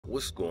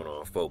What's going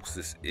on, folks?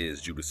 This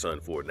is Judah Son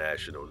for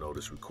National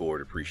Notice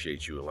Record.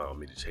 Appreciate you allowing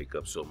me to take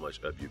up so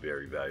much of your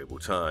very valuable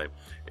time.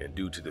 And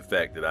due to the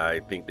fact that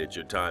I think that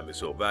your time is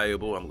so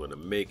valuable, I'm going to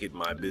make it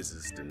my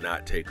business to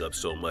not take up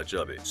so much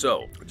of it.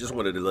 So I just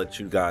wanted to let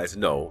you guys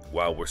know,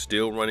 while we're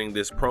still running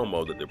this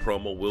promo, that the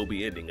promo will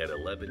be ending at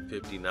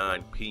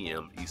 11:59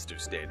 p.m. Eastern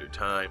Standard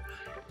Time,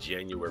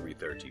 January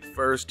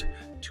 31st,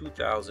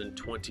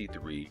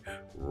 2023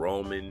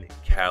 Roman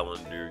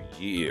calendar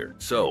year.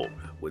 So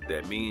what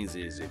that means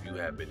is, if you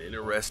have been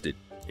interested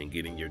in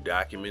getting your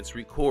documents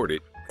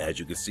recorded, as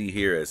you can see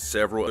here, as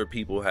several other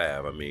people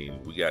have, I mean,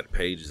 we got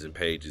pages and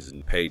pages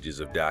and pages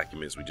of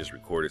documents. We just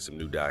recorded some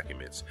new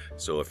documents.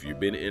 So if you've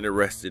been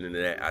interested in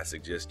that, I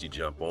suggest you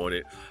jump on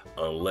it,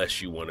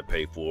 unless you want to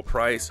pay full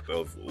price,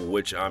 of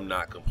which I'm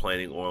not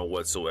complaining on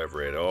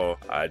whatsoever at all.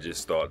 I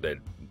just thought that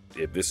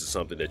if this is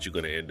something that you're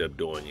going to end up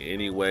doing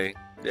anyway,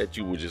 that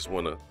you would just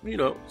want to,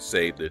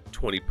 save the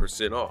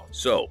 20% off.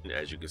 So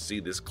as you can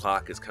see, this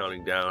clock is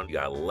counting down. You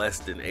got less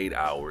than 8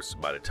 hours.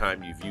 By the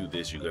time you view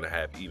this, you're going to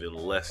have even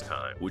less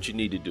time. What you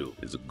need to do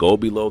is go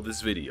below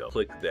this video,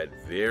 click that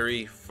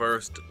very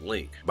first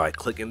link. By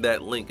clicking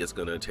that link, it's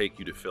going to take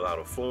you to fill out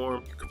a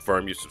form,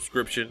 confirm your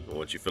subscription.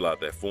 Once you fill out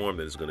that form,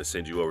 then it's going to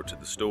send you over to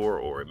the store,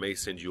 or it may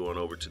send you on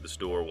over to the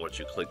store once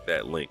you click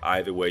that link.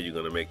 Either way, you're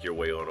going to make your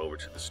way on over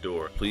to the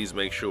store. Please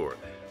make sure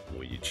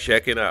when you're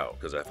checking out,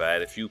 because I've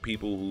had a few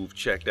people who've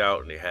checked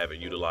out and they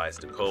haven't utilized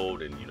the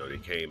code, and they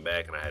came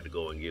back and I had to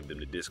go and give them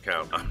the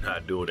discount. I'm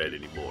not doing that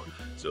anymore.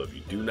 So if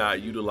you do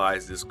not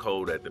utilize this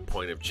code at the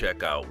point of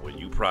checkout, when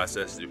you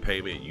process your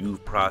payment,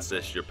 you've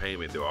processed your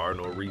payment. There are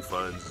no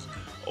refunds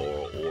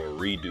or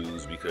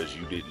redos because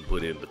you didn't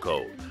put in the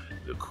code.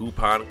 The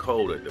coupon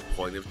code at the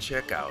point of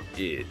checkout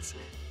is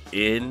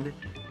NNR20.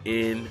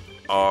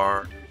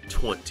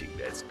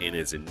 That's N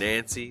as in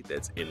Nancy,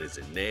 that's N as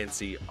in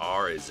Nancy,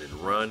 R as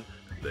in run,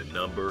 the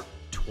number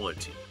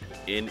 20.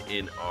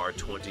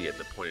 NNR20 at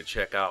the point of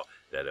checkout.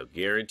 That'll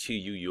guarantee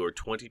you your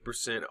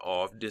 20%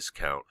 off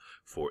discount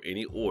for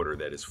any order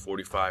that is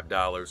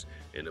 $45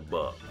 and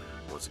above.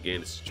 Once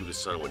again, this is Judah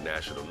Son with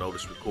National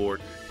Notice Record.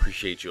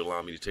 Appreciate you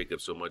allowing me to take up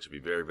so much of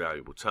your very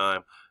valuable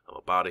time. I'm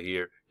up out of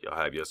here. Y'all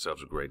have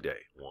yourselves a great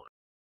day. One.